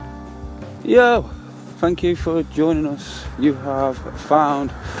Yo, thank you for joining us. You have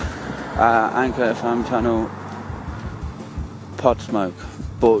found our Anchor FM channel, Podsmoke,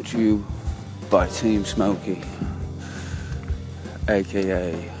 brought to you by Team Smokey,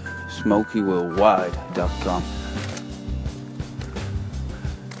 aka SmokeyWorldwide.com.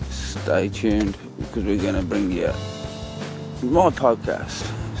 Stay tuned because we're going to bring you more podcast,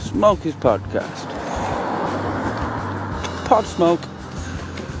 Smokey's podcast, Podsmoke.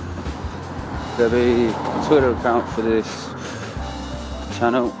 There'll be a Twitter account for this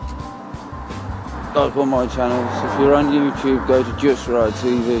channel, like all my channels. If you're on YouTube, go to Just Ride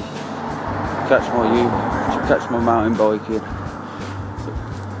TV, catch my mountain biking.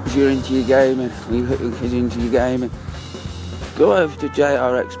 If you're into your gaming, you're into your gaming, go over to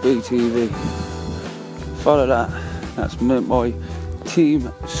JRXB TV, follow that. That's my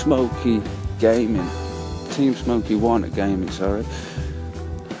Team Smokey Gaming, Team Smokey 1 at gaming, sorry.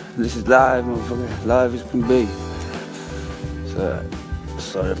 This is live, motherfucker, live as can be. So,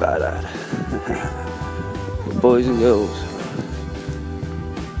 sorry about that. Boys and girls,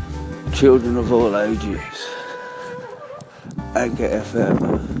 children of all ages, Anchor FM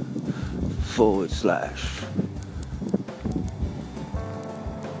 /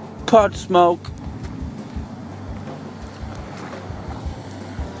 Podsmoke.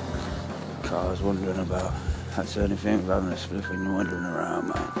 I was wondering about. That's the only thing of having a spliff when you're wandering around,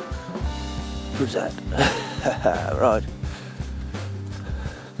 man. Who's that? Right.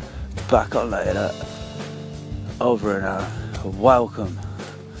 Back on later. Over an hour. Welcome.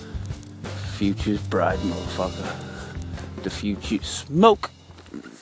 Future's bride, motherfucker. The future smoke.